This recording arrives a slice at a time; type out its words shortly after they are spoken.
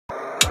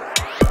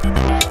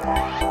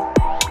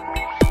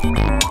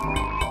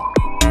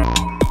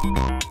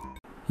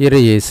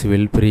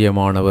இறையேசுவில்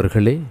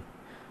பிரியமானவர்களே,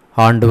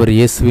 ஆண்டவர்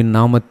இயேசுவின்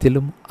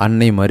நாமத்திலும்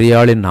அன்னை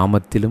மரியாளின்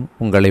நாமத்திலும்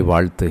உங்களை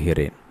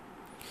வாழ்த்துகிறேன்.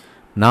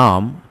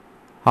 நாம்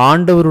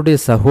ஆண்டவருடைய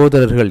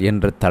சகோதரர்கள்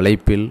என்ற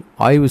தலைப்பில்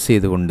ஆய்வு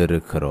செய்து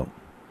கொண்டிருக்கிறோம்.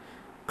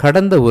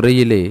 கடந்த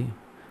உரையிலே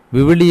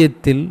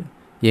விவிலியத்தில்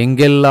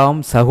எங்கெல்லாம்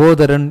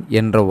சகோதரன்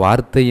என்ற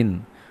வார்த்தையின்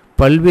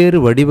பல்வேறு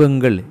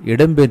வடிவங்கள்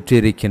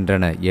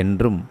இடம்பெற்றிருக்கின்றன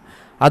என்றும்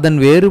அதன்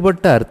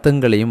வேறுபட்ட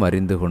அர்த்தங்களையும்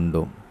அறிந்து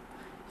கொண்டோம்.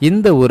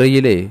 இந்த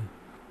உரையிலே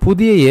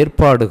புதிய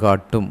ஏற்பாடு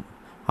காட்டும்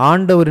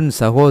ஆண்டவரின்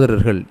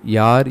சகோதரர்கள்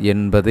யார்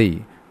என்பதை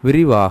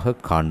விரிவாக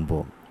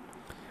காண்போம்.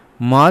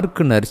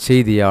 மார்க்கு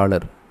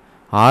நற்செய்தியாளர்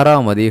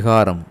 6ஆம்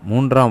அதிகாரம்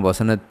 3ஆம்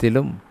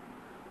வசனத்திலும்,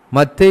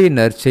 மத்தேயு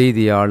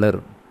நற்செய்தியாளர்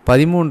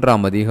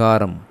 13ஆம்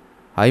அதிகாரம்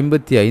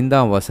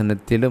 55ஆம்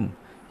வசனத்திலும்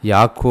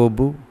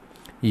யாக்கோபு,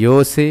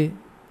 யோசே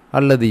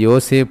அல்லது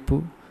யோசேப்பு,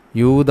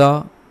 யூதா,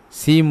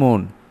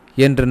 சீமோன்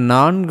என்ற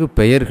 4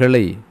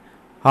 பெயர்களை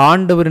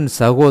ஆண்டவரின்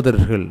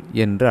சகோதரர்கள்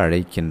என்று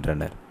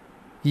அழைக்கின்றனர்.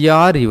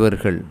 யார்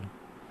இவர்கள்?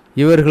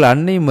 இவர்கள்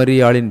அன்னை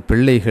மரியாளின்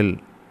பிள்ளைகள்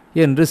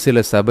என்று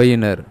சில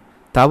சபையினர்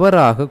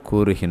தவறாக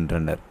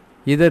கூறுகின்றனர்.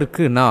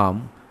 இதற்கு நாம்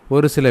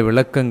ஒரு சில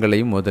விளக்கங்களை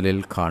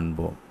முதலில்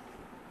காண்போம்.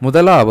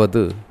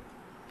 முதலாவது,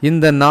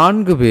 இந்த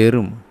 4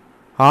 பேரும்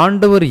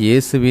ஆண்டவர்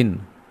இயேசுவின்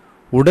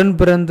உடன்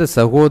பிறந்த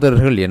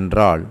சகோதரர்கள்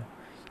என்றால்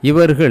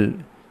இவர்கள்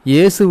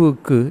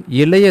இயேசுவுக்கு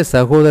இளைய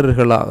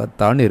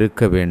சகோதரர்களாகத்தான்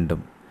இருக்க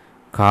வேண்டும்.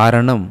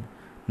 காரணம்,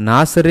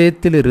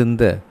 நாசரேத்தில்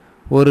இருந்த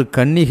ஒரு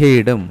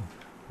கன்னிகையிடம்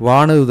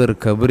வானதூதர்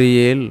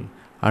கபிரியேல்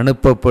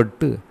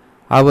அனுப்பப்பட்டு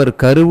அவர்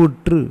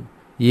கருவுற்று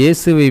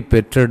இயேசுவை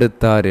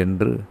பெற்றெடுத்தார்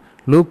என்று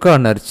லூக்கா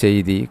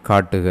நற்செய்தி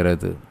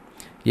காட்டுகிறது.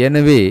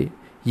 எனவே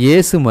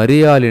இயேசு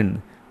மரியாளின்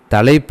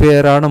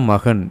தலைப்பேரான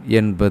மகன்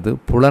என்பது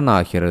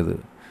புலனாகிறது.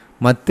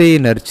 மத்தேயு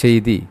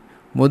நற்செய்தி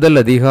 1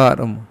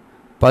 அதிகாரம்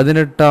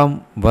 18ஆம்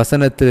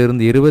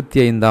வசனத்திலிருந்து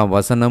 25ஆம்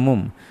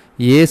வசனமும்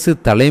இயேசு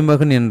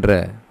தலைமகன் என்ற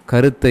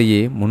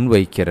கருத்தையே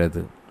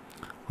முன்வைக்கிறது.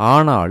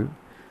 ஆனால்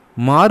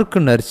மார்க்கு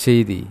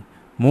நற்செய்தி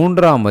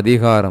 3ஆம்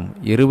அதிகாரம்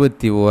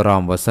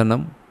 21ஆம்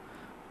வசனம்,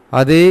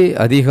 அதே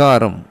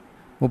அதிகாரம்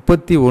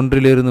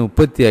 31லிருந்து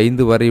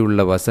 35 வரை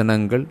உள்ள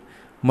வசனங்கள்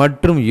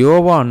மற்றும்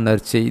யோவான்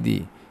நற்செய்தி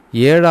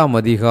 7ஆம்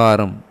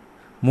அதிகாரம்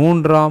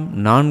 3ஆம்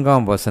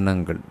 4ஆம்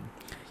வசனங்கள்,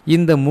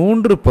 இந்த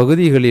 3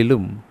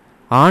 பகுதிகளிலும்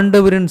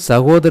ஆண்டவரின்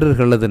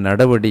சகோதரர்களது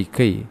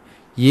நடவடிக்கை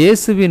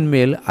இயேசுவின்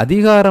மேல்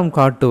அதிகாரம்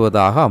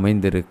காட்டுவதாக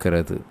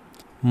அமைந்திருக்கிறது.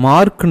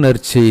 மார்க்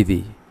நற்செய்தி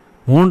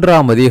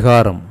 3ஆம்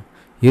அதிகாரம்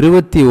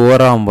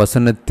 21ஆம்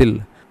வசனத்தில்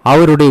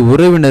அவருடைய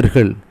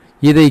உறவினர்கள்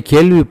இதை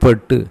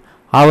கேள்விப்பட்டு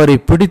அவரை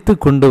பிடித்து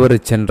கொண்டு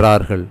வரச்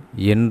சென்றார்கள்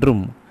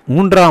என்றும்,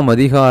 3ஆம்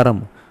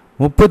அதிகாரம்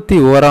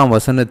 31ஆம்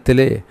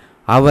வசனத்திலே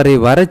அவரை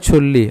வரச்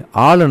சொல்லி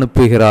ஆள்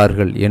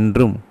அனுப்புகிறார்கள்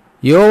என்றும்,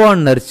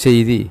 யோவான்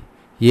நற்செய்தி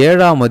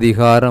 7ஆம்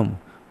அதிகாரம்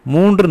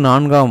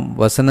 3-4ஆம்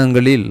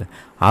வசனங்களில்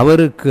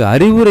அவருக்கு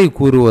அறிவுரை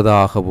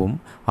கூறுவதாகவும்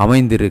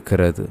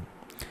அமைந்திருக்கிறது.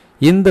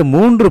 இந்த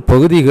 3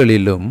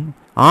 பகுதிகளிலும்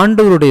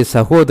ஆண்டவருடைய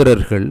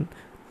சகோதரர்கள்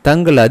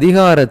தங்கள்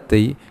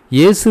அதிகாரத்தை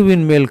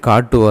இயேசுவின் மேல்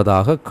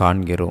காட்டுவதாக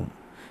காண்கிறோம்.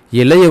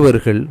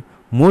 இளையவர்கள்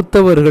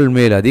மூத்தவர்கள்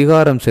மேல்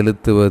அதிகாரம்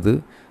செலுத்துவது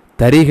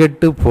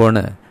தரிகெட்டு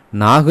போன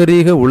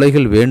நாகரீக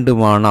உலகில்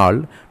வேண்டுமானால்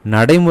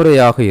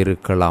நடைமுறையாக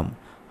இருக்கலாம்.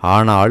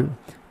 ஆனால்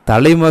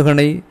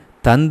தலைமகனை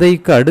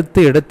தந்தைக்கு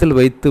அடுத்த இடத்தில்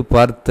வைத்து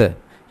பார்த்த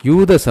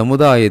யூத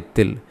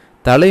சமுதாயத்தில்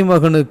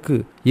தலைமகனுக்கு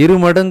 2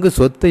 மடங்கு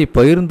சொத்தை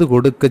பகிர்ந்து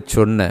கொடுக்கச்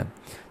சொன்ன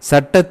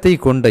சட்டத்தை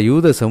கொண்ட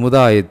யூத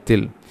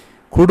சமுதாயத்தில்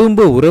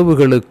குடும்ப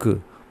உறவுகளுக்கு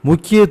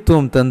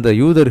முக்கியத்துவம் தந்த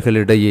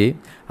யூதர்களிடையே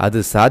அது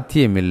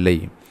சாத்தியமில்லை.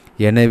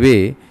 எனவே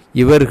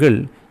இவர்கள்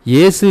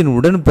இயேசுவின்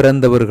உடன்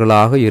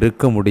பிறந்தவர்களாக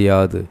இருக்க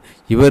முடியாது.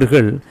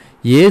 இவர்கள்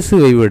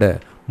இயேசுவை விட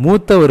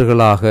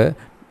மூத்தவர்களாக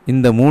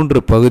இந்த 3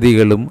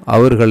 பகுதிகளும்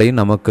அவர்களை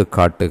நமக்கு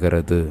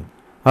காட்டுகிறது.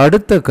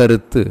 அடுத்த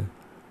கருத்து,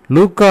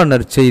 லூக்கா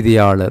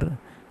நற்செய்தியாளர்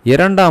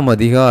 2ஆம்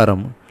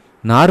அதிகாரம்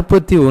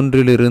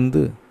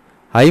 41லிருந்து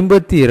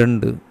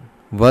 52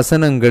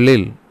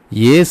 வசனங்களில்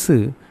இயேசு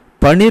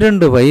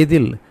 12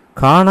 வயதில்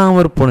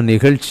காணாமற் போன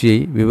நிகழ்ச்சியை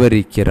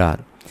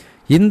விவரிக்கிறார்.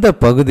 இந்த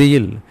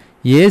பகுதியில்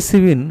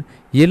இயேசுவின்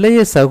இளைய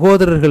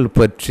சகோதரர்கள்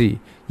பற்றி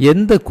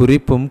எந்த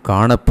குறிப்பும்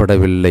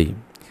காணப்படவில்லை.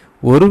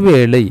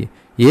 ஒருவேளை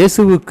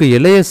இயேசுவுக்கு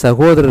இளைய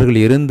சகோதரர்கள்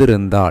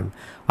இருந்திருந்தால்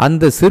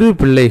அந்த சிறு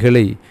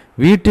பிள்ளைகளை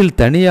வீட்டில்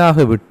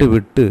தனியாக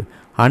விட்டுவிட்டு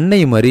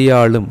அன்னை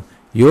மரியாளும்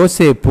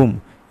யோசேப்பும்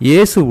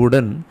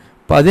இயேசுவுடன்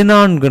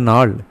 14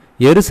 நாள்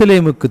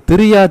எருசலேமுக்கு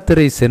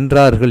திருயாத்திரை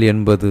சென்றார்கள்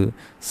என்பது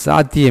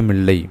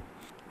சாத்தியமில்லை.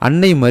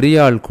 அன்னை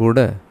மரியாள் கூட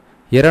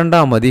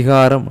 2ஆம்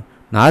அதிகாரம்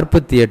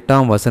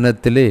 48ஆம்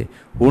வசனத்திலே,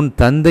 உன்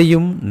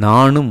தந்தையும்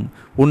நானும்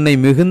உன்னை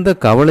மிகுந்த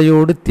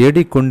கவலையோடு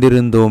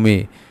தேடிக்கொண்டிருந்தோமே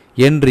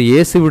என்று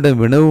இயேசுவிடம்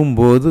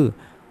வினவும்போது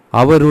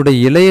அவருடைய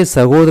இளைய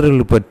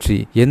சகோதரர்கள் பற்றி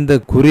எந்த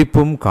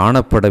குறிப்பும்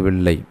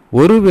காணப்படவில்லை.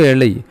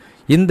 ஒருவேளை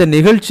இந்த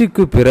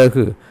நிகழ்ச்சிக்கு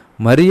பிறகு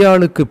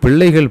மரியாளுக்கு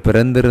பிள்ளைகள்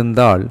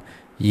பிறந்திருந்தால்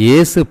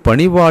இயேசு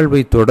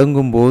பணிவாழ்வை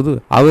தொடங்கும்போது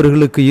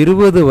அவர்களுக்கு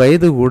 20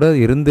 வயது கூட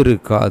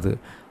இருந்திருக்காது.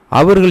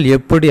 அவர்கள்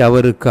எப்படி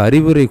அவருக்கு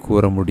அறிவுரை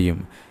கூற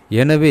முடியும்?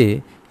 எனவே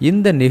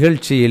இந்த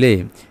நிகழ்ச்சியிலே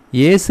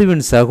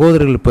இயேசுவின்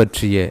சகோதரர்கள்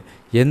பற்றிய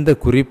எந்த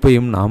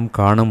குறிப்பையும் நாம்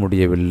காண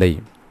முடியவில்லை.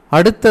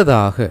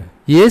 அடுத்ததாக,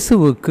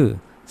 இயேசுவுக்கு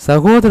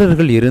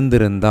சகோதரர்கள்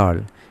இருந்திருந்தால்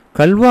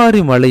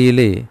கல்வாரி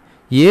மலையிலே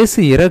இயேசு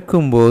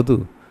இறக்கும்போது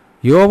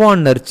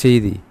யோவான்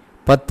நற்செய்தி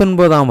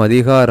 19ஆம்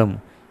அதிகாரம்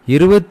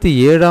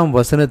 27ஆம்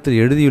வசனத்தில்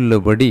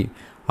எழுதியுள்ளபடி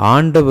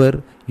ஆண்டவர்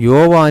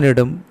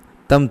யோவானிடம்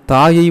தம்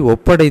தாயை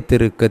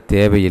ஒப்படைத்திருக்க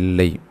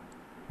தேவையில்லை.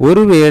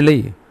 ஒருவேளை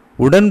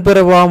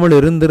உடன்பிறவாமல்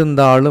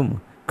இருந்திருந்தாலும்,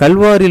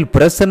 கல்வாரில்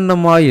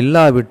பிரசன்னமாய்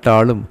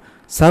இல்லாவிட்டாலும்,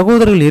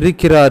 சகோதரர்கள்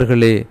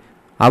இருக்கிறார்களே,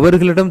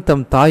 அவர்களிடம்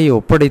தம் தாயை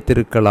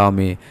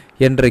ஒப்படைத்திருக்கலாமே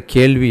என்ற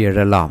கேள்வி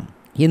எழலாம்.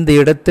 இந்த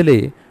இடத்திலே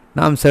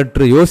நாம்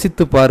சற்று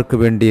யோசித்து பார்க்க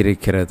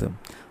வேண்டியிருக்கிறது.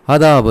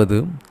 அதாவது,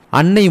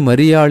 அன்னை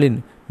மரியாளின்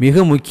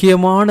மிக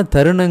முக்கியமான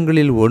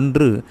தருணங்களில்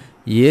ஒன்று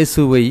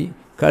இயேசுவை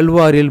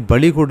கல்வாரில்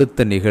பலி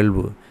கொடுத்த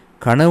நிகழ்வு.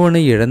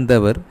 கணவனை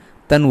இழந்தவர்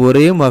தன்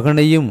ஒரே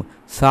மகனையும்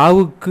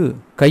சாவுக்கு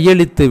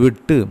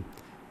கையளித்துவிட்டு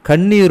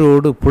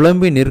கண்ணீரோடு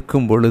புலம்பி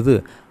நிற்கும் பொழுது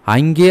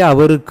அங்கே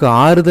அவருக்கு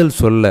ஆறுதல்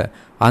சொல்ல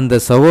அந்த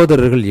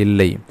சகோதரர்கள்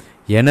இல்லை.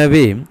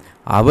 எனவே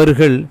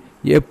அவர்கள்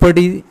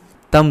எப்படி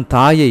தம்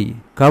தாயை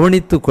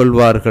கவனித்து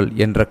கொள்வார்கள்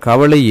என்ற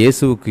கவலை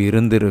இயேசுவுக்கு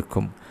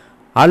இருந்திருக்கும்.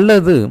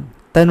 அல்லது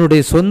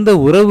தன்னுடைய சொந்த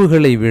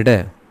உறவுகளை விட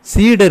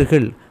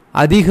சீடர்கள்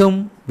அதிகம்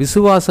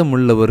விசுவாசம்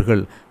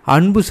உள்ளவர்கள்,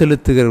 அன்பு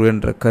செலுத்துகிறவர்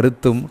என்ற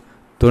கருத்தும்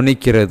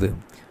தொனிக்கிறது.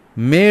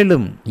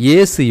 மேலும்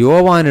இயேசு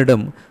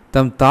யோவானிடம்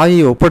தம்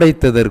தாயை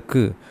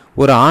ஒப்படைத்ததற்கு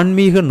ஒரு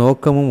ஆன்மீக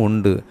நோக்கமும்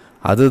உண்டு.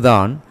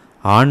 அதுதான்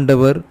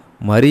ஆண்டவர்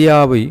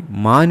மரியாவை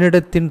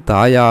மானிடத்தின்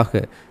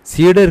தாயாக,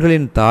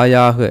 சீடர்களின்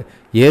தாயாக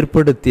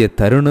ஏற்படுத்திய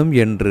தருணம்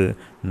என்று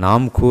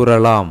நாம்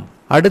கூறலாம்.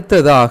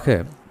 அடுத்ததாக,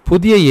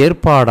 புதிய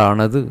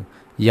ஏற்பாடானது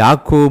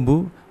யாக்கோபு,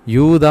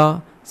 யூதா,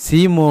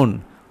 சீமோன்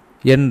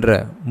என்ற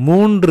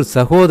 3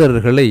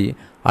 சகோதரர்களை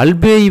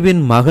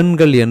அல்பேயுவின்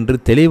மகன்கள் என்று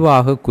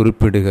தெளிவாக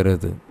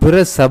குறிப்பிடுகிறது.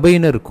 பிற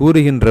சபையினர்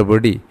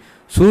கூறுகின்றபடி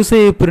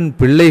சூசேப்பின்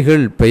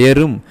பிள்ளைகள்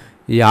பெயரும்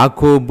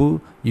யாக்கோபு,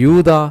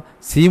 யூதா,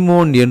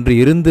 சீமோன் என்று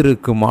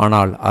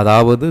இருந்திருக்குமானால்,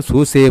 அதாவது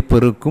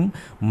சூசேப்பருக்கும்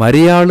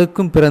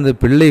மரியாளுக்கும் பிறந்த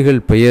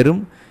பிள்ளைகள்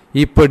பெயரும்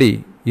இப்படி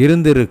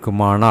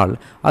இருந்திருக்குமானால்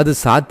அது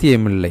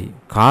சாத்தியமில்லை.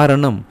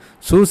 காரணம்,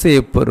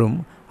 சூசேப்பரும்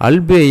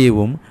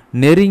அல்பேயுவும்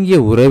நெருங்கிய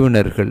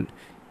உறவினர்கள்.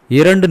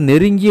 2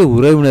 நெருங்கிய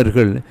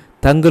உறவினர்கள்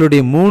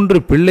தங்களுடைய 3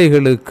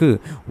 பிள்ளைகளுக்கு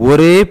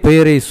ஒரே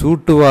பெயரை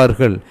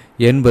சூட்டுவார்கள்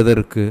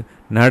என்பதற்கு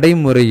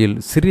நடைமுறையில்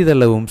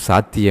சிறிதளவும்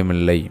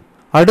சாத்தியமில்லை.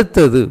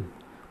 அடுத்தது,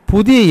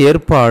 புதிய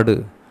ஏற்பாடு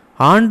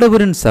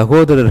ஆண்டவரின்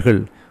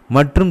சகோதரர்கள்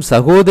மற்றும்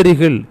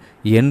சகோதரிகள்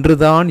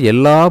என்றுதான்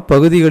எல்லா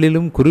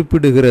பகுதிகளிலும்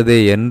குறிப்பிடுகிறதே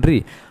அன்றி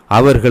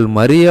அவர்கள்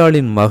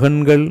மரியாளின்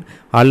மகன்கள்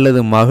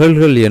அல்லது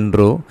மகள்கள்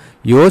என்றோ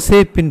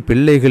யோசேப்பின்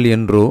பிள்ளைகள்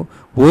என்றோ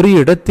ஒரு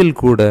இடத்தில்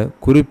கூட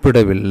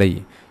குறிப்பிடவில்லை.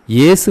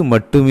 இயேசு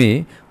மட்டுமே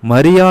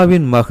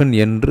மரியாவின் மகன்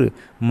என்று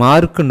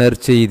மார்க்கு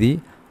நற்செய்தி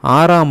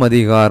 6ஆம்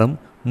அதிகாரம்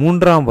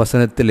 3ஆம்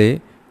வசனத்திலே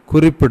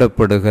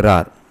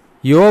குறிப்பிடப்படுகிறார்.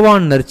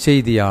 யோவான்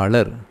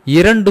நற்செய்தியாளர்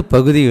 2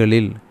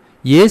 பகுதிகளில்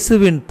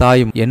இயேசுவின்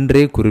தாய்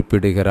என்றே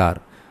குறிப்பிடுகிறார்.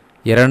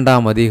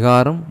 2ஆம்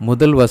அதிகாரம்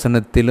 1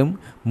 வசனத்திலும்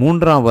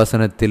 3ஆம்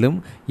வசனத்திலும்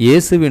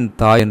இயேசுவின்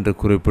தாய் என்று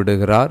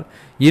குறிப்பிடுகிறார்.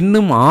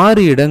 இன்னும்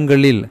 6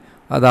 இடங்களில்,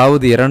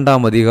 அதாவது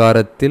 2ஆம்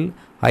அதிகாரத்தில்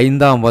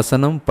 5ஆம்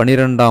வசனம்,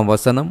 12ஆம்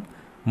வசனம்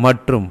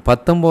மற்றும்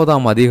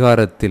 19ஆம்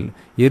அதிகாரத்தில்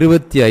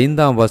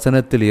 25ஆம்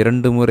வசனத்தில்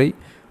 2 முறை,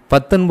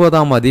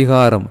 19ஆம்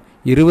அதிகாரம்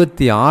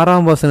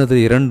 26ஆம்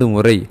வசனத்தில் 2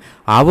 முறை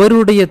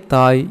அவருடைய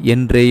தாய்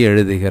என்றே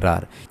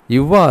எழுதுகிறார்.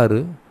 இவ்வாறு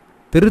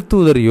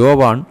திருத்தூதர்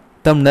யோவான்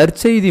தம்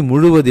நற்செய்தி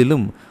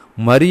முழுவதிலும்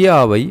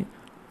மரியாவை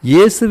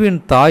இயேசுவின்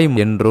தாய்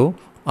என்றோ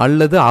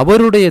அல்லது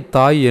அவருடைய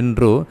தாய்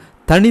என்றோ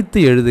தனித்து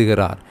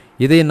எழுதுகிறார்.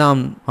 இதை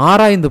நாம்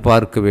ஆராய்ந்து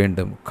பார்க்க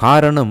வேண்டும்.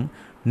 காரணம்,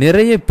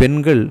 நிறைய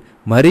பெண்கள்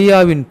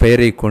மரியாவின்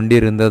பெயரை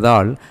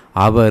கொண்டிருந்ததால்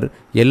அவர்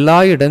எல்லா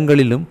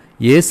இடங்களிலும்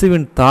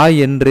இயேசுவின் தாய்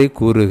என்றே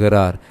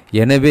கூறுகிறார்.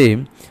 எனவே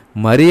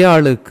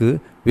மரியாளுக்கு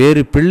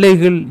வேறு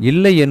பிள்ளைகள்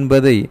இல்லை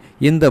என்பதை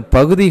இந்த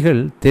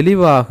பகுதிகள்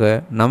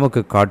தெளிவாக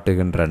நமக்கு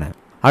காட்டுகின்றன.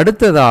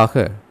 அடுத்ததாக,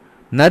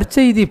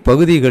 நற்செய்தி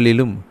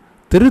பகுதிகளிலும்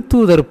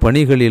திருத்தூதர்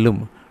பணிகளிலும்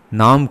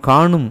நாம்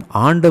காணும்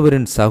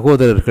ஆண்டவரின்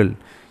சகோதரர்கள்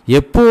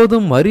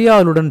எப்போதும்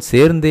மரியாளுடன்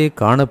சேர்ந்தே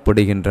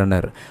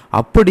காணப்படுகின்றனர்.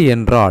 அப்படி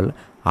என்றால்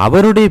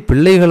அவருடைய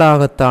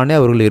பிள்ளைகளாகத்தானே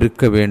அவர்கள்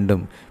இருக்க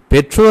வேண்டும்.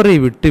 பெற்றோரை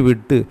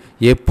விட்டுவிட்டு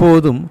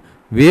எப்போதும்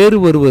வேறு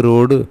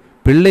ஒருவரோடு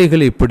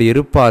பிள்ளைகள் இப்படி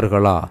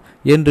இருப்பார்களா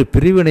என்று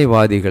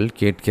பிரிவினைவாதிகள்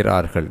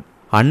கேட்கிறார்கள்.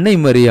 அன்னை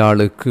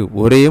மரியாளுக்கு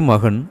ஒரே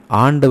மகன்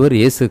ஆண்டவர்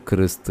இயேசு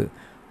கிறிஸ்து.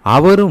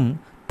 அவரும்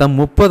தம்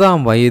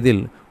 30ஆம்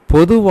வயதில்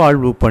பொது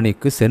வாழ்வு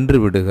பணிக்கு சென்று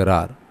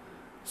விடுகிறார்.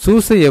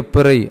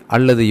 சூசையப்பரை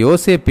அல்லது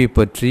யோசேப்பை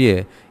பற்றிய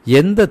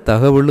எந்த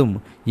தகவலும்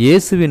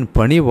இயேசுவின்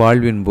பணி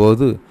வாழ்வின்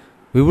போது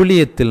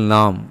விவிலியத்தில்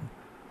நாம்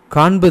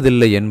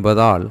காண்பதில்லை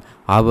என்பதால்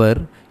அவர்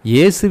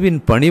இயேசுவின்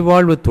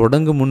பணிவாழ்வு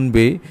தொடங்கும்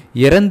முன்பே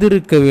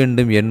இறந்திருக்க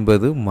வேண்டும்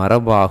என்பது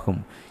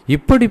மரபாகும்.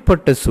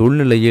 இப்படிப்பட்ட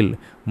சூழ்நிலையில்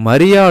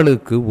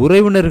மரியாளுக்கு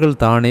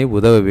உறவினர்கள் தானே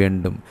உதவ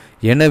வேண்டும்.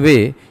 எனவே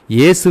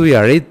இயேசுவை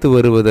அழைத்து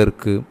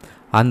வருவதற்கு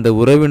அந்த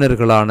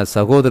உறவினர்களான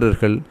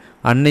சகோதரர்கள்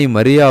அன்னை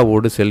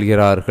மரியாவோடு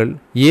செல்கிறார்கள்.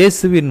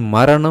 இயேசுவின்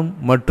மரணம்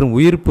மற்றும்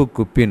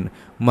உயிர்ப்புக்கு பின்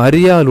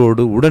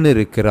மரியாளோடு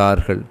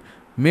உடனிருக்கிறார்கள்.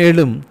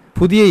 மேலும்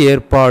புதிய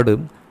ஏற்பாடு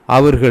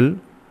அவர்கள்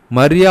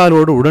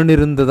மரியாளோடு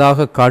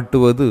உடனிருந்ததாக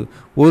காட்டுவது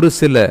ஒரு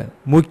சில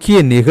முக்கிய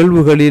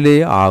நிகழ்வுகளிலே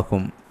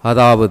ஆகும்.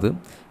 அதாவது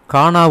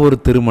கானாவூர்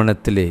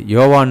திருமணத்திலே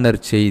யோவான்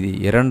நற்செய்தி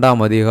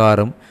 2ஆம்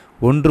அதிகாரம்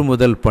 1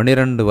 முதல்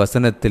 12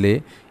 வசனத்திலே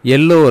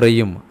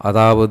எல்லோரையும்,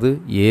 அதாவது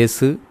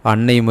இயேசு,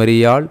 அன்னை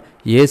மரியாள்,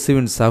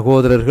 இயேசுவின்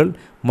சகோதரர்கள்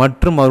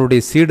மற்றும்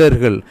அவருடைய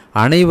சீடர்கள்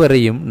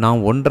அனைவரையும்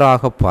நாம்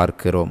ஒன்றாக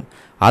பார்க்கிறோம்.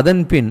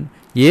 அதன்பின்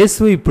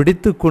இயேசுவை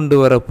பிடித்து கொண்டு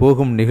வர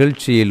போகும்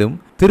நிகழ்ச்சியிலும்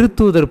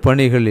திருத்தூதர்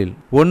பணிகளில்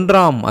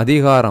 1ஆம்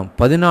அதிகாரம்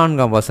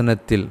 14ஆம்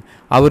வசனத்தில்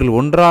அவர்கள்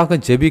ஒன்றாக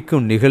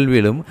ஜெபிக்கும்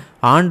நிகழ்விலும்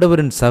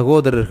ஆண்டவரின்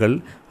சகோதரர்கள்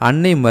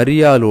அன்னை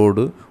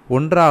மரியாளோடு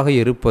ஒன்றாக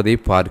இருப்பதை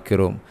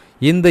பார்க்கிறோம்.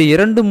 இந்த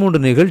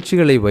 2-3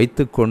 நிகழ்ச்சிகளை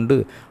வைத்துக்கொண்டு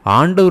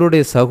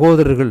ஆண்டவருடைய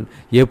சகோதரர்கள்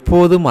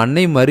எப்போதும்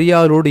அன்னை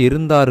மரியாளோடு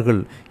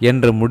இருந்தார்கள்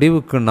என்ற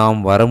முடிவுக்கு நாம்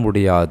வர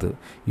முடியாது.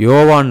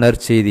 யோவான்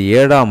நற்செய்தி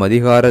 7ஆம்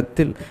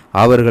அதிகாரத்தில்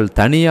அவர்கள்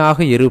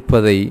தனியாக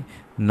இருப்பதை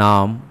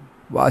நாம்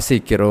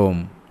வாசிக்கிறோம்.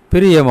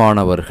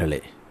 பிரியமானவர்களே,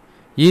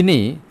 இனி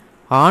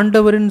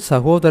ஆண்டவரின்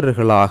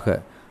சகோதரர்களாக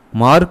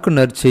மார்க்கு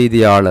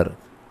நற்செய்தியாளர்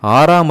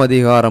 6ஆம்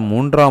அதிகாரம்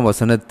 3ஆம்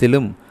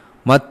வசனத்திலும்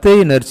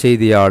மத்தேயு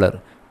நற்செய்தியாளர்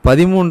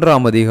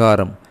 13ஆம்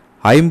அதிகாரம்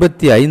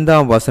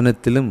 55ஆம்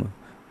வசனத்திலும்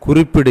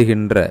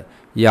குறிப்பிடுகின்ற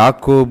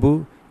யாக்கோபு,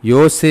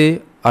 யோசே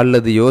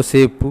அல்லது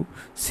யோசேப்பு,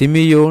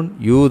 சிமியோன்,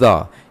 யூதா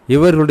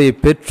இவர்களுடைய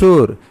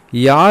பெற்றோர்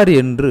யார்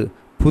என்று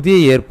புதிய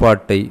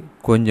ஏற்பாட்டை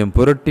கொஞ்சம்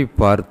புரட்டி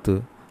பார்த்து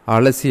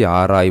அலசி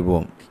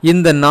ஆராய்வோம்.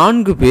 இந்த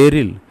 4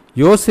 பேரில்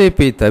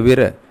யோசேப்பை தவிர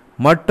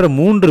மற்ற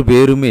 3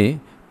 பேருமே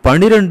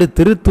 12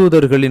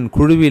 திருத்தூதர்களின்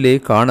குழுவிலே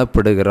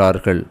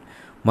காணப்படுகிறார்கள்.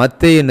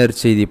 மத்தேயு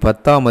நற்செய்தி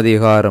 10ஆம்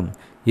அதிகாரம்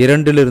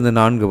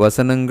 2-4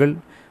 வசனங்கள்,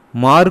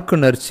 மார்க்கு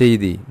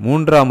நற்செய்தி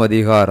 3ஆம்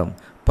அதிகாரம்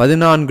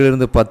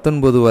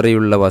 14-19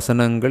 வரையுள்ள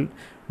வசனங்கள்,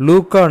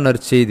 லூக்கா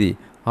நற்செய்தி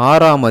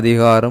 6ஆம்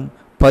அதிகாரம்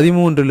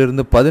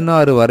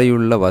 13-16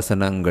 வரையுள்ள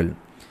வசனங்கள்.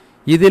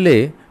 இதிலே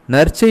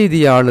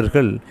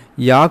நற்செய்தியாளர்கள்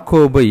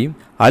யாக்கோபை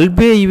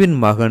அல்பேயுவின்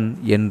மகன்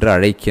என்று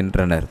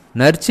அழைக்கின்றனர்.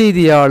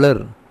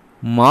 நற்செய்தியாளர்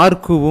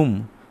மார்க்குவும்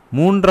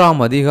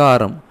 3ஆம்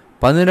அதிகாரம்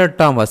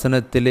 18ஆம்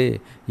வசனத்திலே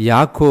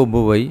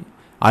யாக்கோபுவை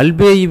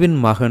அல்பேயுவின்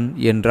மகன்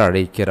என்று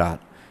அழைக்கிறார்.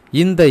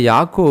 இந்த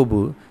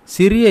யாக்கோபு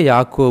சிறிய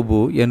யாக்கோபு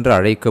என்று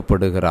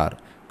அழைக்கப்படுகிறார்.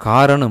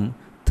 காரணம்,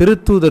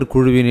 திருத்தூதர்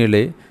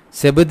குழுவினிலே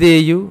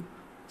செபதேயு,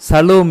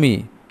 சலோமி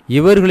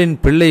இவர்களின்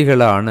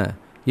பிள்ளைகளான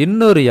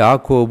இன்னொரு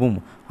யாக்கோபும்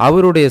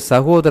அவருடைய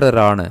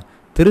சகோதரரான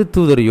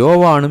திருத்தூதர்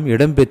யோவானும்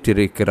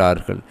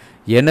இடம்பெற்றிருக்கிறார்கள்.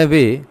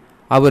 எனவே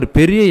அவர்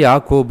பெரிய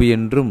யாக்கோபு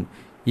என்றும்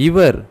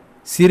இவர்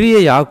சிறிய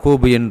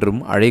யாக்கோபு என்றும்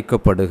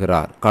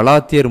அழைக்கப்படுகிறார்.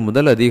 கலாத்தியர்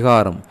 1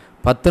 அதிகாரம்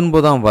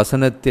 19ஆம்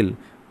வசனத்தில்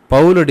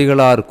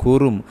பவுலடிகளார்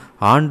கூறும்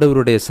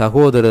ஆண்டவருடைய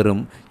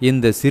சகோதரரும்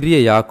இந்த சிறிய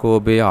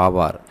யாக்கோபே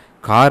ஆவார்.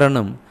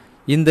 காரணம்,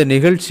 இந்த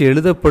நிகழ்ச்சி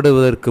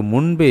எழுதப்படுவதற்கு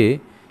முன்பே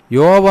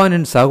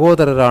யோவானின்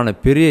சகோதரரான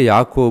பெரிய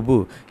யாக்கோபு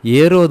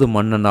ஏரோது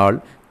மன்னனால்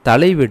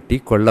தலைவெட்டி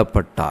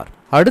கொல்லப்பட்டார்.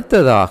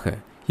 அடுத்ததாக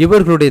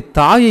இவர்களுடைய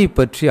தாயை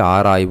பற்றி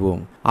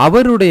ஆராய்வோம்.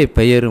 அவருடைய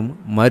பெயரும்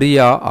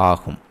மரியா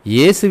ஆகும்.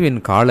 இயேசுவின்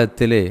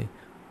காலத்திலே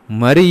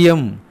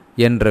மரியம்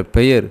என்ற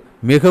பெயர்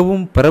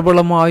மிகவும்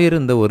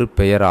பிரபலமாயிருந்த ஒரு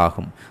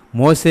பெயராகும்.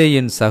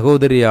 மோசேயின்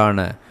சகோதரியான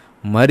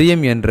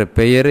மரியம் என்ற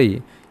பெயரை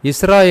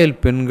இஸ்ராயேல்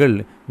பெண்கள்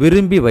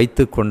விரும்பி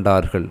வைத்து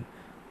கொண்டார்கள்.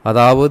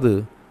 அதாவது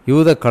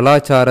யூத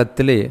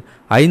கலாச்சாரத்திலே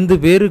 5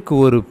 பேருக்கு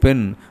ஒரு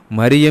பெண்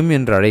மரியம்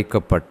என்று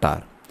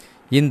அழைக்கப்பட்டார்.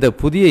 இந்த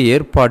புதிய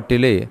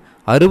ஏற்பாட்டிலே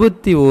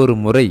 61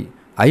 முறை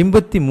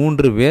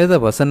 53 வேத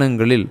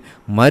வசனங்களில்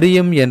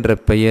மரியம் என்ற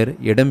பெயர்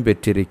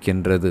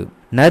இடம்பெற்றிருக்கின்றது.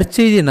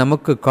 நற்செய்தி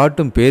நமக்கு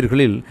காட்டும்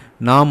பெயர்களில்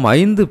நாம்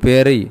 5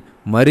 பேரை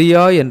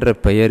மரியா என்ற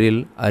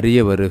பெயரில் அறிய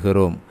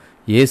வருகிறோம்.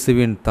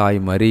 இயேசுவின் தாய்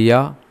மரியா,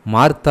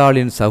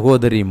 மார்த்தாளின்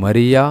சகோதரி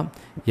மரியா,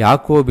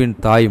 யாக்கோபின்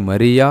தாய்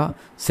மரியா,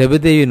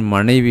 செபதேயின்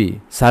மனைவி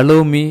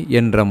சலோமி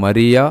என்ற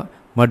மரியா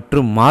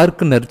மற்றும்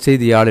மார்க்கு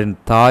நற்செய்தியாளரின்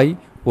தாய்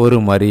ஒரு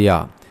மரியா.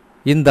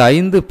 இந்த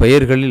 5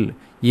 பெயர்களில்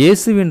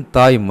இயேசுவின்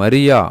தாய்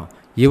மரியா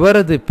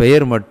இவரது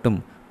பெயர் மட்டும்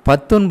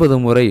 19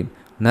 முறை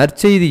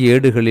நற்செய்தி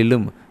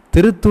ஏடுகளிலும்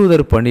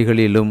திருத்தூதர்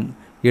பணிகளிலும்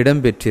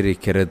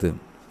இடம்பெற்றிருக்கிறது.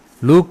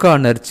 லூக்கா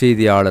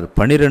நற்செய்தியாளர்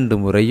 12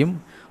 முறையும்,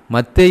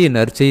 மத்தேயு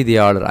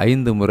நற்செய்தியாளர்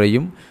 5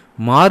 முறையும்,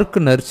 மார்க்கு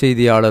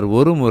நற்செய்தியாளர்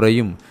 1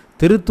 முறையும்,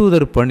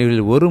 திருத்தூதர்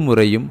பணிகளில் 1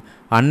 முறையும்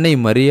அன்னை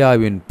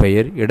மரியாவின்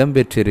பெயர்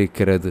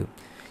இடம்பெற்றிருக்கிறது.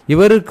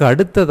 இவருக்கு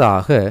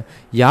அடுத்ததாக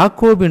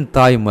யாக்கோபின்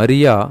தாய்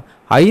மரியா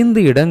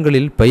 5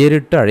 இடங்களில்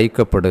பெயரிட்டு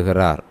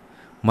அழைக்கப்படுகிறார்.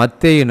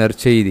 மத்தேயு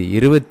நற்செய்தி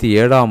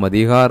 27ஆம்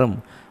அதிகாரம்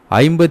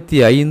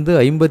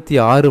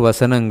 55-56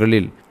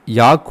 வசனங்களில்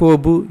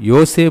யாக்கோபு,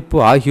 யோசேப்பு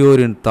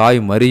ஆகியோரின் தாய்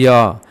மரியா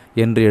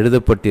என்று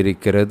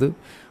எழுதப்பட்டிருக்கிறது.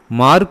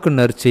 மார்க்கு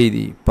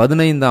நற்செய்தி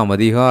 15ஆம்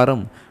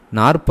அதிகாரம்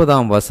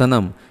 40ஆம்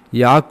வசனம்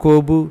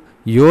யாக்கோபு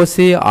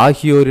யோசே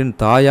ஆகியோரின்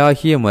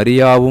தாயாகிய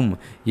மரியாவும்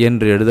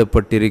என்று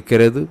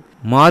எழுதப்பட்டிருக்கிறது.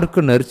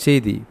 மார்க்கு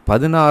நற்செய்தி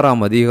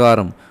 16ஆம்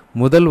அதிகாரம்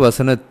 1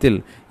 வசனத்தில்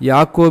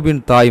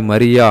யாக்கோபின் தாய்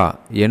மரியா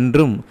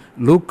என்றும்,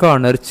 லூக்கா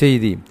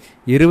நற்செய்தி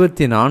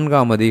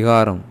 24ஆம்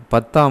அதிகாரம்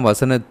 10ஆம்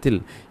வசனத்தில்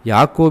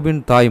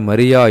யாக்கோபின் தாய்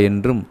மரியா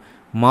என்றும்,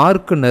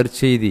 மார்க்கு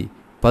நற்செய்தி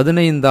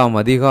 15ஆம்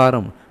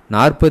அதிகாரம்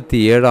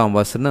 47ஆம்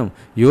வசனம்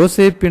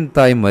யோசேப்பின்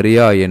தாய்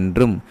மரியா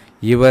என்றும்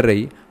இவரை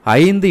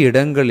 5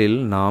 இடங்களில்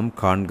நாம்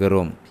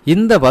காண்கிறோம்.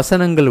 இந்த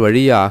வசனங்கள்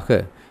வழியாக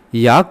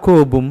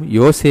யாக்கோபும்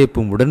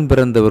யோசேப்பும் உடன்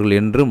பிறந்தவர்கள்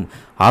என்றும்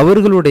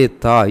அவர்களுடைய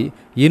தாய்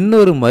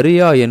இன்னொரு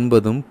மரியா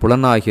என்பதும்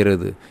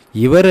புலனாகிறது.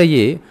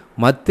 இவரையே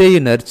மத்தேயு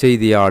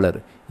நற்செய்தியாளர்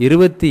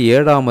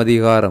 27ஆம்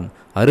அதிகாரம்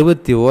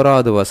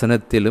 61வது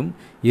வசனத்திலும்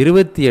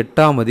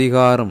 28ஆம்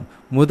அதிகாரம்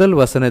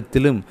 1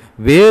 வசனத்திலும்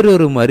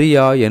வேறொரு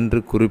மரியா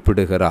என்று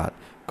குறிப்பிடுகிறார்.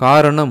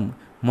 காரணம்,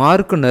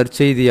 மார்க்கு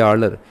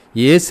நற்செய்தியாளர்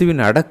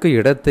இயேசுவின் அடக்க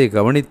இடத்தை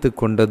கவனித்து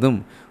கொண்டதும்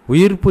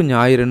உயிர்ப்பு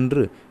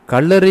ஞாயிறன்று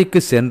கல்லறைக்கு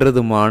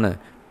சென்றதுமான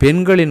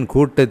பெண்களின்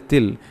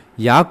கூட்டத்தில்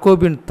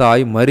யாக்கோபின்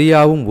தாய்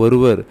மரியாவும்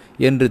ஒருவர்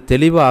என்று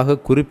தெளிவாக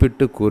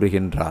குறிப்பிட்டு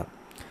கூறுகின்றார்.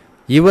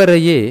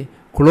 இவரையே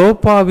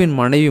குலோப்பாவின்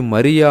மனைவி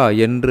மரியா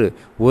என்று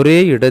ஒரே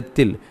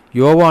இடத்தில்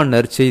யோவான்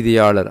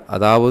நற்செய்தியாளர்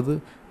அதாவது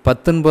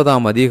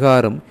 19ஆம்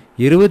அதிகாரம்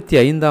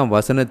 25ஆம்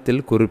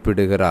வசனத்தில்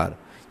குறிப்பிடுகிறார்.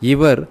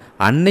 இவர்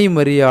அன்னை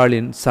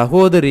மரியாளின்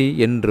சகோதரி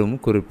என்றும்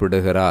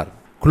குறிப்பிடுகிறார்.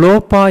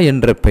 குலோப்பா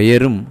என்ற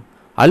பெயரும்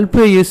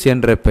அல்பேயுஸ்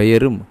என்ற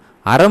பெயரும்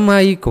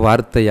அரமாயிக்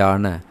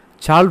வார்த்தையான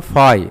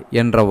சால்ஃபாய்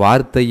என்ற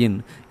வார்த்தையின்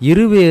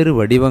இருவேறு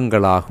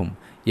வடிவங்களாகும்.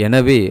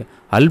 எனவே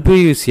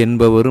அல்பேயுஸ்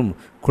என்பவரும்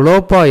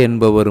குலோப்பா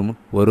என்பவரும்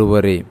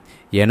ஒருவரே.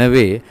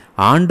 எனவே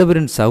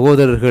ஆண்டவரின்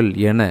சகோதரர்கள்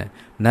என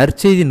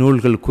நற்செய்தி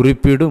நூல்கள்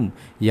குறிப்பிடும்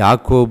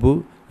யாக்கோபு,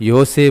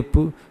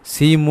 யோசேப்பு,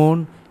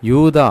 சீமோன்,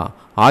 யூதா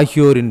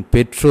ஆகியோரின்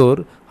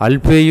பெற்றோர்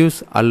அல்பேயுஸ்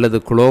அல்லது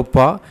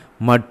குலோப்பா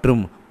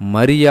மற்றும்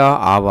மரியா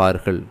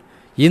ஆவார்கள்.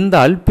 இந்த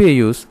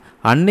அல்பேயுஸ்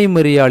அன்னை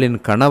மரியாளின்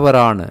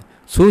கணவரான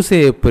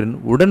சூசேப்பின்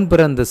உடன்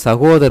பிறந்த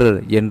சகோதரர்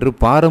என்று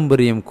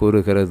பாரம்பரியம்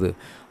கூறுகிறது.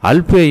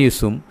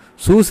 அல்பேயுசும்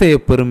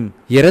சூசேப்பரும்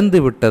இறந்து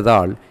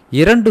விட்டதால்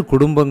 2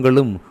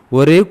 குடும்பங்களும்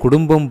ஒரே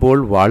குடும்பம்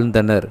போல்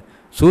வாழ்ந்தனர்.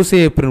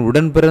 சூசேப்பின்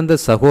உடன் பிறந்த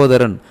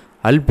சகோதரன்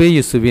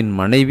அல்பேயுசுவின்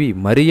மனைவி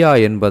மரியா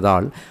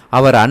என்பதால்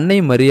அவர் அன்னை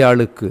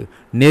மரியாளுக்கு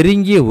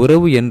நெருங்கிய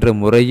உறவு என்ற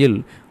முறையில்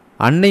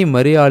அன்னை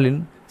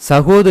மரியாளின்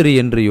சகோதரி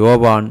என்று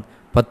யோவான்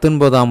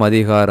 19ஆம்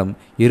அதிகாரம்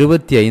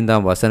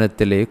 25ஆம்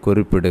வசனத்திலே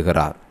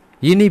குறிப்பிடுகிறார்.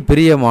 இனி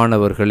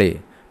பிரியமானவர்களே,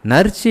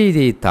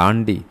 நற்செய்தியை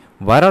தாண்டி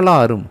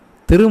வரலாறும்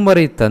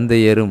திருமறை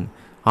தந்தையரும்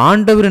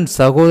ஆண்டவரின்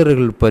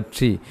சகோதரர்கள்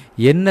பற்றி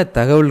என்ன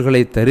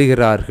தகவல்களை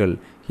தருகிறார்கள்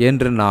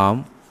என்று நாம்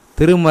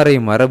திருமறை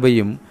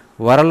மரபையும்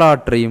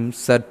வரலாற்றையும்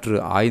சற்று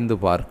ஆய்ந்து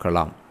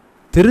பார்க்கலாம்.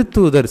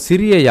 திருத்தூதர்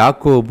சிறிய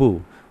யாக்கோபு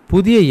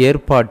புதிய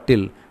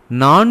ஏற்பாட்டில்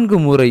 4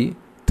 முறை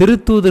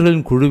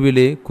திருத்தூதர்களின்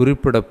குழுவிலே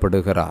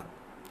குறிப்பிடப்படுகிறார்.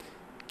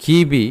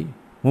 கிபி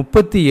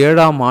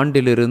 37ஆம்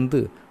ஆண்டிலிருந்து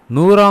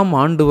 100ஆம்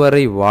ஆண்டு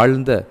வரை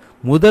வாழ்ந்த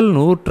முதல்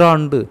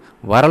நூற்றாண்டு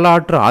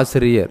வரலாற்று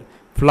ஆசிரியர்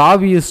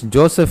ஃப்ளாவியஸ்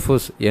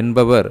ஜோசபஸ்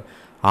என்பவர்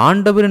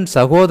ஆண்டவரின்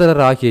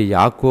சகோதரராகிய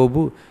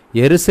யாக்கோபு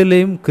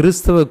எருசலேம்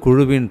கிறிஸ்தவ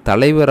குழுவின்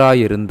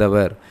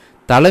தலைவராயிருந்தவர்.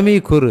 தலைமை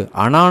குரு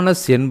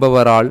அனானஸ்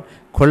என்பவரால்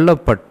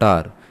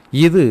கொல்லப்பட்டார்.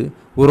 இது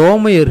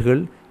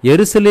உரோமையர்கள்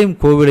எருசலேம்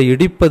கோவிலை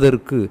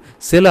இடிப்பதற்கு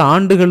சில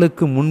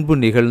ஆண்டுகளுக்கு முன்பு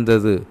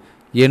நிகழ்ந்தது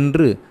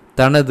என்று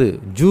தனது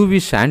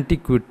ஜூவிஷ்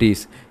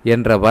ஆன்டிக்விட்டீஸ்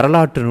என்ற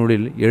வரலாற்று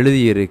நூலில்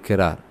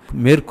எழுதியிருக்கிறார்.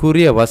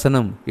 மேற்கூறிய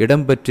வசனம்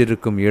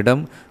இடம்பெற்றிருக்கும்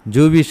இடம்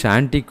ஜூவிஷ்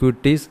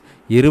ஆன்டிக்விட்டீஸ்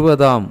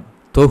 20ஆம்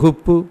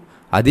தொகுப்பு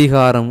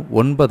அதிகாரம்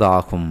 9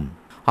 ஆகும்.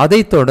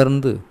 அதைத்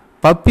தொடர்ந்து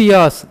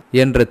பப்பியாஸ்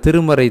என்ற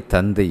திருமறை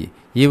தந்தை,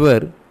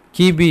 இவர்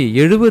கிபி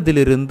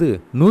 70லிருந்து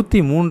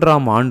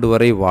 103ஆம் ஆண்டு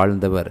வரை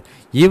வாழ்ந்தவர்.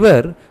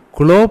 இவர்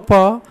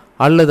குலோப்பா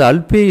அல்லது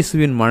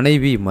அல்பேயுசுவின்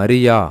மனைவி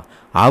மரியா,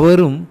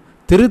 அவரும்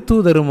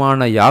திருத்தூதருமான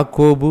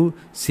யாக்கோபு,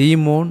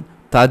 சீமோன்,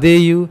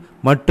 ததேயு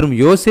மற்றும்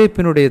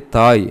யோசேப்பினுடைய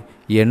தாய்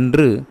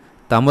என்று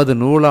தமது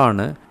நூலான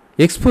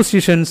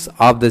எக்ஸ்போசிஷன்ஸ்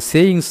of the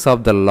sayings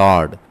of the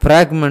Lord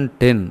fragment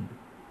 10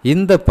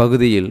 இந்த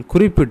பகுதியில்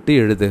குறிப்பிட்டு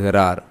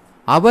எழுதுகிறார்.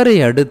 அவரை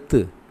அடுத்து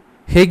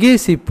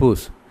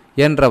ஹெகேசிப்புஸ்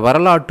என்ற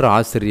வரலாற்று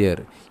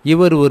ஆசிரியர்,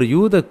 இவர் ஒரு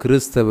யூத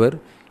கிறிஸ்தவர்.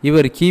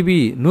 இவர் கிபி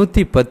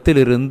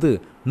 110லிருந்து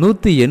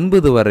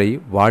 180 வரை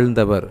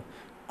வாழ்ந்தவர்.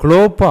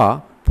 குலோப்பா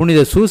புனித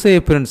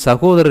சூசேப்பின்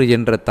சகோதரர்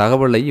என்ற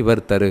தகவலை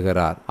இவர்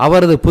தருகிறார்.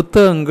 அவரது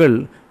புத்தகங்கள்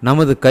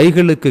நமது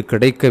கைகளுக்கு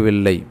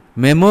கிடைக்கவில்லை.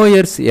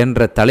 மெமோயர்ஸ்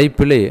என்ற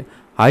தலைப்பிலே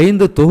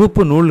 5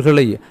 தொகுப்பு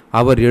நூல்களை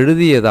அவர்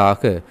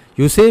எழுதியதாக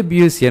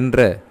யுசேபியஸ்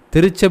என்ற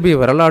திருச்சபை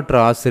வரலாற்று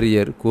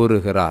ஆசிரியர்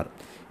கூறுகிறார்.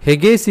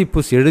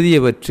 ஹெகேசிப்புஸ்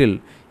எழுதியவற்றில்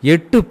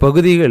 8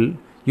 பகுதிகள்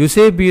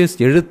யுசேபியஸ்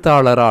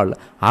எழுத்தாளரால்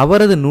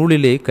அவரது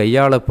நூலிலே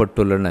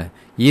கையாளப்பட்டுள்ளன.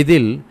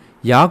 இதில்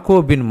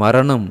யாக்கோபின்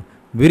மரணம்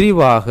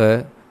விரிவாக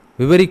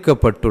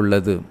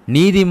விவரிக்கப்பட்டுள்ளது.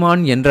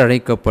 நீதிமான்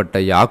என்றழைக்கப்பட்ட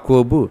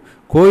யாக்கோபு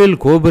கோயில்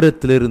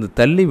கோபுரத்திலிருந்து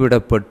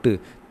தள்ளிவிடப்பட்டு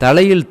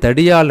தலையில்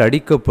தடியால்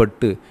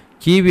அடிக்கப்பட்டு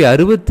கிபி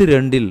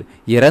 62இல்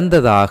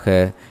இறந்ததாக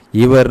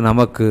இவர்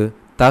நமக்கு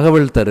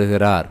தகவல்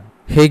தருகிறார்.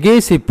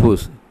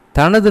 ஹெகேசிப்புஸ்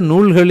தனது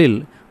நூல்களில்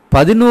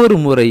 11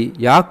 முறை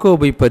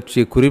யாக்கோபை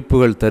பற்றிய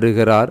குறிப்புகள்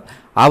தருகிறார்.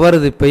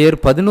 அவரது பெயர்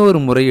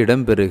 11 முறை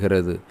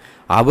இடம்பெறுகிறது.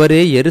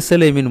 அவரே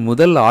எருசலேமின்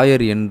முதல்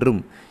ஆயர்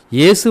என்றும்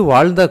இயேசு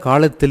வாழ்ந்த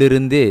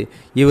காலத்திலிருந்தே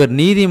இவர்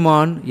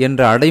நீதிமான் என்ற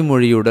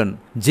அடைமொழியுடன்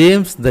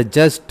ஜேம்ஸ் த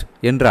ஜஸ்ட்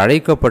என்று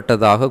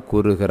அழைக்கப்பட்டதாக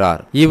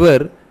கூறுகிறார்.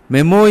 இவர்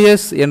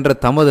மெமோயஸ் என்ற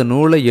தமது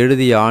நூலை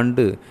எழுதிய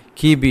ஆண்டு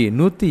கிபி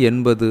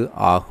 180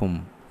 ஆகும்.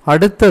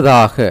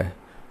 அடுத்ததாக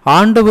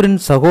ஆண்டவரின்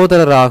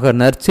சகோதரராக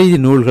நற்செய்தி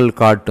நூல்கள்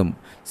காட்டும்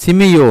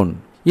சிமியோன்.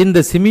 இந்த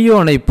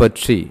சிமியோனை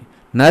பற்றி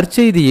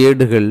நற்செய்தி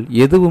ஏடுகள்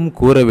எதுவும்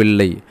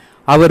கூறவில்லை.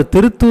 அவர்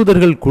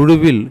திருத்தூதர்கள்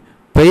குழுவில்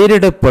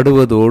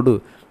பெயரிடப்படுவதோடு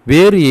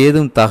வேறு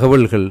ஏதும்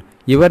தகவல்கள்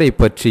இவரை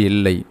பற்றி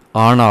இல்லை.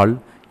 ஆனால்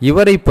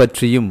இவரை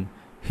பற்றியும்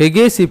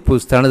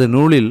ஹெகேசிப்புஸ் தனது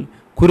நூலில்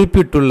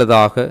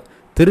குறிப்பிட்டுள்ளதாக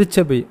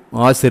திருச்சபை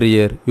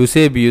ஆசிரியர்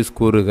யுசேபியுஸ்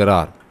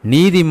கூறுகிறார்.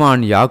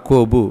 நீதிமான்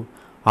யாக்கோபு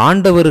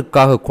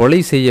ஆண்டவருக்காக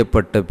கொலை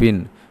செய்யப்பட்ட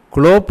பின்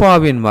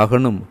குலோப்பாவின்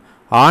மகனும்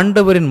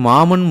ஆண்டவரின்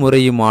மாமன்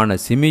முறையுமான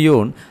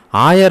சிமியோன்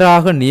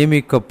ஆயராக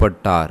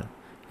நியமிக்கப்பட்டார்.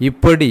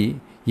 இப்படி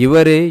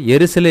இவரே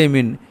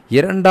எருசலேமின்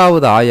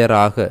 2வது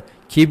ஆயராக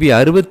கிபி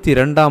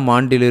 62ஆம்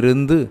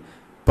ஆண்டிலிருந்து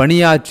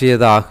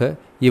பணியாற்றியதாக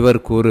இவர்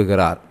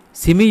கூறுகிறார்.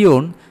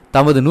 சிமியோன்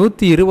தமது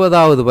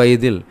 120வது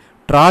வயதில்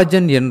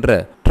டிராஜன்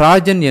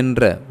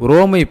என்ற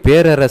உரோமை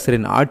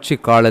பேரரசரின் ஆட்சி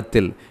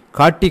காலத்தில்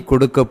காட்டி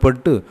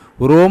கொடுக்கப்பட்டு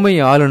உரோமை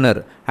ஆளுநர்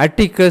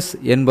அட்டிகஸ்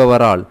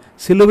என்பவரால்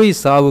சிலுவை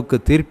சாவுக்கு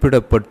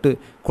தீர்ப்பிடப்பட்டு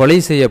கொலை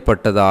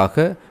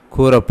செய்யப்பட்டதாக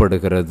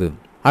கூறப்படுகிறது.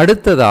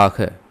 அடுத்ததாக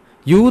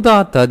யூதா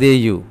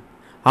ததேயு.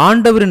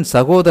 ஆண்டவரின்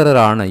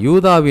சகோதரரான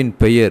யூதாவின்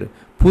பெயர்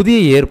புதிய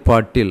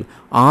ஏற்பாட்டில்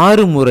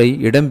 6 முறை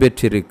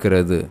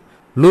இடம்பெற்றிருக்கிறது.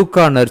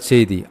 லூக்கா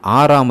நற்செய்தி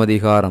 6ஆம்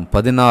அதிகாரம்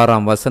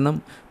 16ஆம் வசனம்,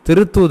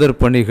 திருத்தூதர்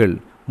பணிகள்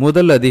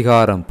 1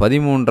 அதிகாரம்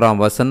 13ஆம்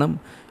வசனம்,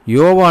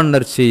 யோவான்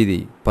நற்செய்தி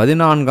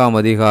 14ஆம்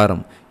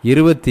அதிகாரம்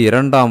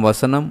 22ஆம்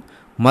வசனம்,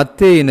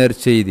 மத்தேயு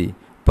நற்செய்தி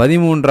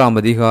 13ஆம்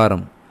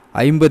அதிகாரம்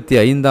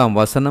 55ஆம்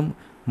வசனம்,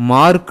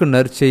 மார்க்கு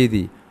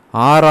நற்செய்தி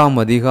 6ஆம்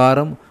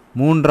அதிகாரம்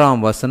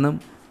 3ஆம் வசனம்,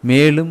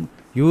 மேலும்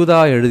யூதா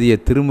எழுதிய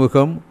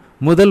திருமுகம்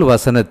 1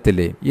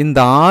 வசனத்திலே இந்த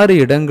 6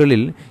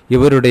 இடங்களில்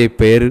இவருடைய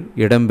பெயர்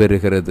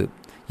இடம்பெறுகிறது.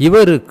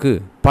 இவருக்கு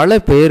பல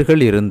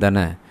பெயர்கள் இருந்தன.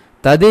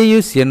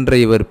 ததேயுஸ் என்ற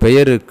இவர்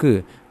பெயருக்கு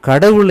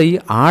கடவுளை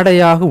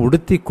ஆடையாக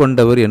உடுத்தி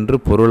கொண்டவர் என்று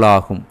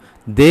பொருளாகும்.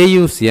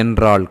 தேயுஸ்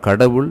என்றால்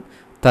கடவுள்,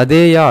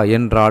 ததேயா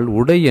என்றால்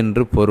உடை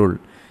என்று பொருள்.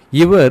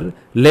 இவர்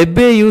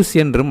லெப்பேயுஸ்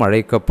என்றும்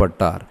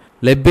அழைக்கப்பட்டார்.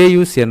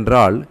 லெப்பேயுஸ்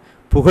என்றால்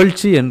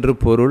புகழ்ச்சி என்று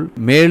பொருள்.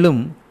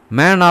 மேலும்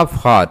மேன் ஆஃப்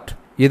ஹார்ட்,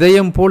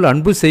 இதயம் போல்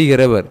அன்பு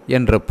செய்கிறவர்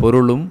என்ற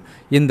பொருளும்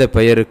இந்த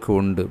பெயருக்கு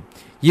உண்டு.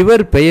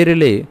 இவர்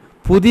பெயரிலே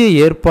புதிய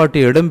ஏற்பாட்டு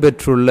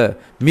இடம்பெற்றுள்ள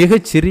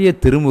மிகச் சிறிய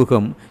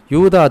திருமுகம்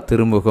யூதா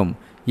திருமுகம்.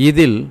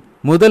 இதில்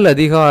 1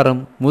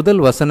 அதிகாரம்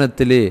 1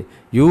 வசனத்திலே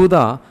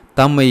யூதா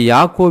தம்மை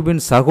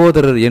யாக்கோபின்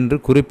சகோதரர் என்று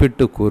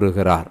குறிப்பிட்டு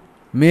கூறுகிறார்.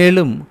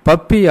 மேலும்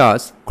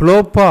பப்பியாஸ்,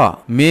 குலோப்பா,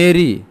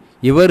 மேரி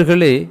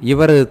இவர்களே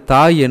இவரது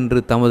தாய் என்று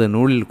தமது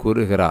நூலில்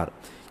கூறுகிறார்.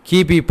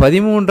 கிபி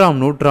 13ஆம்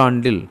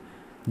நூற்றாண்டில்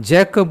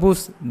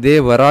ஜேக்கபுஸ் தே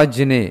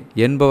வராஜினே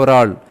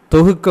என்பவரால்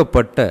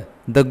தொகுக்கப்பட்ட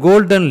த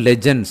கோல்டன்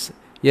லெஜெண்ட்ஸ்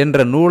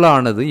என்ற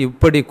நூலானது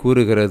இப்படி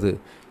கூறுகிறது.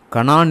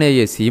 கனானேய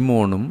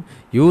சீமோனும்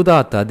யூதா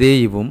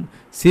ததேயுவும்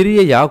சிறிய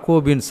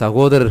யாக்கோபின்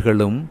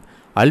சகோதரர்களும்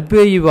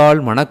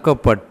அல்பேயுவால்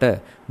மணக்கப்பட்ட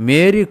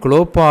மேரி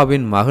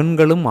குலோப்பாவின்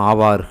மகன்களும்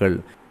ஆவார்கள்.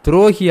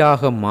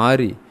 துரோகியாக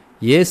மாறி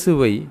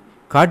இயேசுவை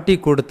காட்டி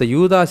கொடுத்த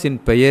யூதாஸின்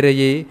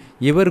பெயரையே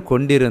இவர்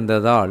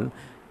கொண்டிருந்ததால்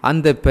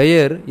அந்த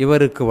பெயர்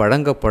இவருக்கு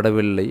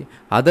வழங்கப்படவில்லை.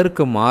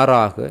 அதற்கு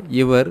மாறாக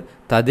இவர்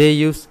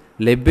ததேயுஸ்,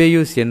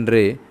 லெப்பேயுஸ்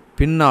என்றே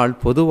பின்னால்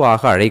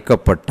பொதுவாக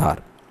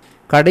அழைக்கப்பட்டார்.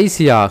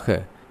 கடைசியாக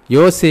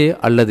யோசே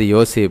அல்லது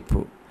யோசேப்பு.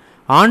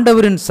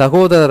 ஆண்டவரின்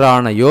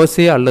சகோதரரான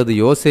யோசே அல்லது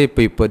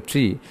யோசேப்பை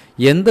பற்றி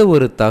எந்த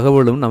ஒரு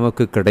தகவலும்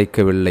நமக்கு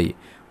கிடைக்கவில்லை.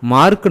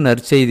 மார்க்கு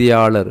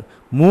நற்செய்தியாளர்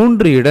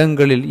 3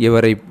 இடங்களில்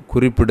இவரை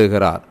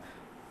குறிப்பிடுகிறார்.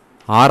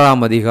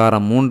 6ஆம்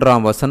அதிகாரம்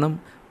 3ஆம் வசனம்,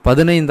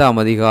 15ஆம்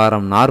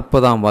அதிகாரம்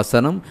 40ஆம்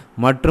வசனம்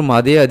மற்றும்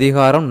அதே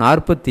அதிகாரம்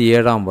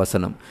 47ஆம்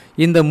வசனம்.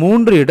 இந்த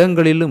 3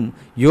 இடங்களிலும்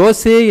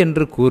யோசே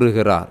என்று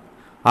கூறுகிறார்.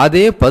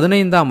 அதே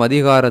 15ஆம்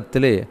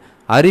அதிகாரத்திலே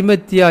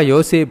அரிமத்தியா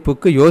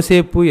யோசேப்புக்கு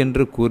யோசேப்பு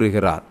என்று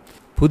கூறுகிறார்.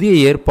 புதிய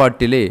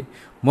ஏற்பாட்டிலே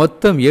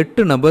மொத்தம்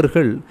 8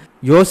 நபர்கள்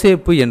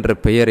யோசேப்பு என்ற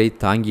பெயரை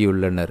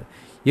தாங்கியுள்ளனர்.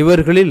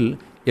 இவர்களில்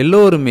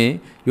எல்லோருமே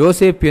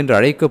யோசேப்பு என்று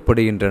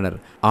அழைக்கப்படுகின்றனர்.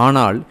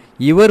 ஆனால்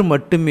இவர்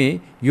மட்டுமே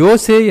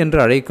யோசே என்று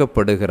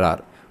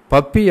அழைக்கப்படுகிறார்.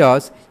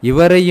 பப்பியாஸ்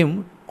இவரையும்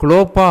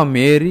குலோப்பா,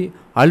 மேரி,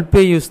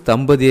 அல்பேயுஸ்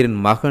தம்பதியரின்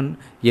மகன்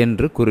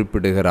என்று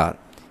குறிப்பிடுகிறார்.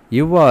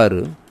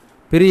 இவ்வாறு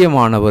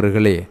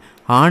பிரியமானவர்களே,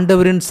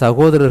 ஆண்டவரின்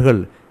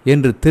சகோதரர்கள்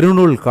என்று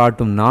திருநூல்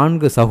காட்டும்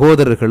 4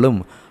 சகோதரர்களும்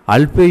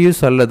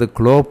அல்பேயுஸ் அல்லது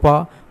குலோப்பா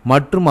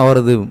மற்றும்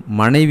அவரது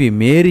மனைவி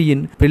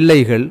மேரியின்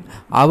பிள்ளைகள்.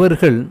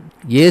 அவர்கள்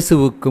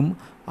இயேசுவுக்கும்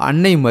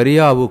அன்னை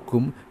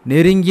மரியாவுக்கும்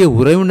நெருங்கிய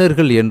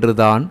உறவினர்கள்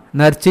என்றுதான்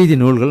நற்செய்தி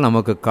நூல்கள்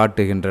நமக்கு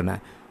காட்டுகின்றன.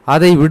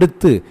 அதை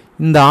விடுத்து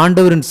இந்த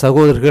ஆண்டவரின்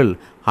சகோதரர்கள்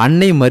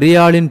அன்னை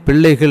மரியாளின்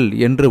பிள்ளைகள்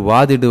என்று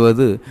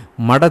வாதிடுவது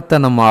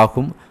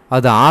மடத்தனமாகும்,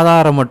 அது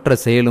ஆதாரமற்ற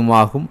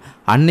செயலுமாகும்,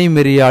 அன்னை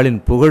மரியாளின்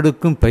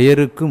புகழுக்கும்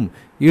பெயருக்கும்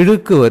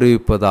இழுக்கு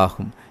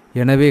வருவிப்பதாகும்.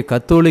 எனவே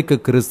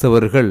கத்தோலிக்க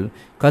கிறிஸ்தவர்கள்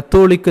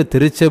கத்தோலிக்க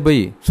திருச்சபை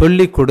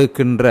சொல்லிக்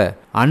கொடுக்கின்ற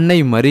அன்னை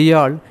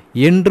மரியாள்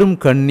என்றும்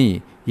கன்னி,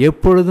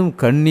 எப்பொழுதும்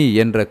கன்னி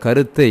என்ற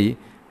கருத்தை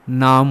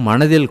நாம்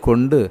மனதில்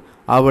கொண்டு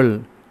அவள்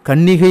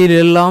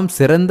கன்னிகையிலெல்லாம்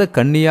சிறந்த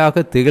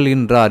கன்னியாக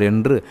திகழ்கின்றார்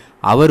என்று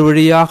அவர்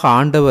வழியாக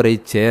ஆண்டவரை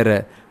சேர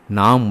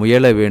நாம்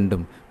முயல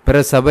வேண்டும். பிற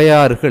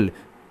சபையார்கள்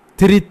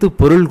திரித்து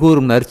பொருள்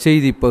கூறும்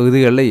நற்செய்தி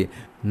பகுதிகளை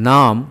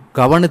நாம்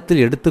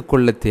கவனத்தில்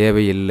எடுத்துக்கொள்ள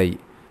தேவையில்லை.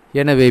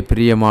 எனவே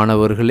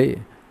பிரியமானவர்களே,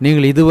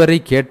 நீங்கள் இதுவரை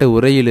கேட்ட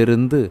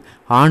உரையிலிருந்து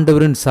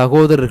ஆண்டவரின்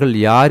சகோதரர்கள்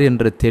யார்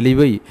என்ற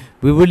தெளிவை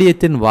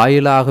விவிலியத்தின்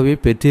வாயிலாகவே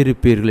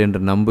பெற்றிருப்பீர்கள்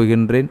என்று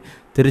நம்புகின்றேன்.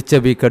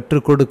 திருச்சபை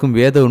கற்றுக் கொடுக்கும்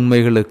வேத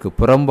உண்மைகளுக்கு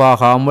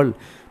புறம்பாகாமல்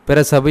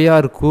பிற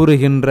சபையார்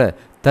கூறுகின்ற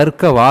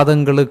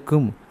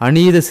தர்க்கவாதங்களுக்கும்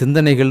அநீத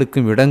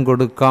சிந்தனைகளுக்கும்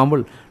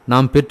இடங்கொடுக்காமல்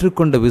நாம்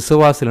பெற்றுக்கொண்ட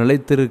விசுவாச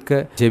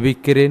நிலைத்திருக்க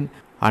ஜெபிக்கிறேன்.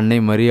 அன்னை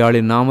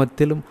மரியாளின்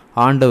நாமத்திலும்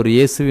ஆண்டவர்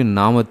இயேசுவின்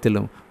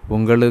நாமத்திலும்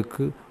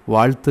உங்களுக்கு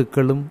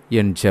வாழ்த்துக்களும்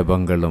என்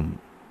ஜெபங்களும்.